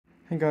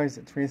Hey guys,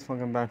 it's Reese,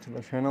 welcome back to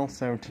the channel.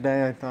 So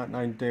today I thought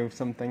I'd do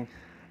something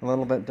a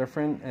little bit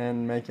different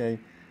and make a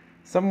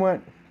somewhat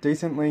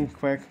decently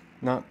quick,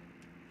 not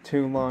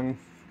too long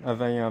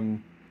of a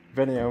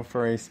video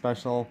for a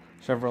special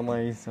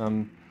Chevrolet's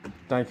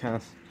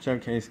diecast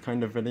showcase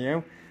kind of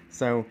video.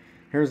 So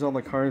here's all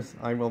the cars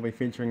I will be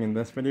featuring in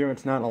this video.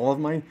 It's not all of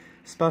my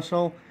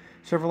special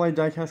Chevrolet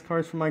diecast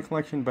cars from my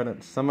collection, but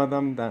it's some of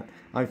them that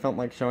I felt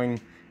like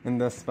showing in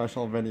this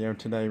special video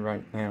today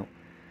right now.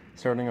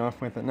 Starting off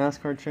with a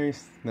NASCAR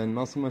chase, then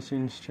Muscle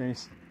Machines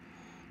chase,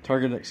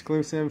 Target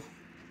exclusive,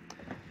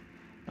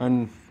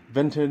 a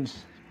vintage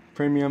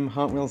premium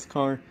Hot Wheels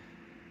car,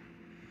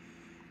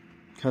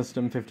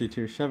 custom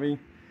 52 Chevy,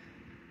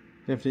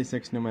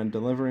 56 Nomad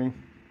delivery,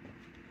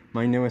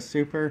 my newest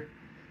Super,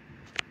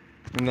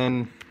 and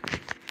then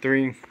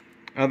 3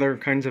 other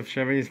kinds of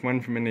Chevys,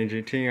 one from an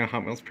AGT, a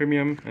Hot Wheels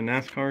Premium, a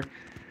NASCAR,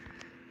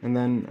 and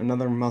then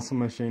another Muscle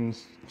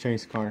Machines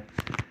chase car.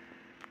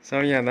 So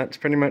yeah, that's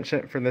pretty much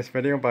it for this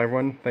video. Bye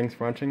everyone, thanks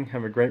for watching,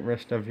 have a great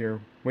rest of your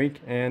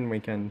week and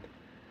weekend.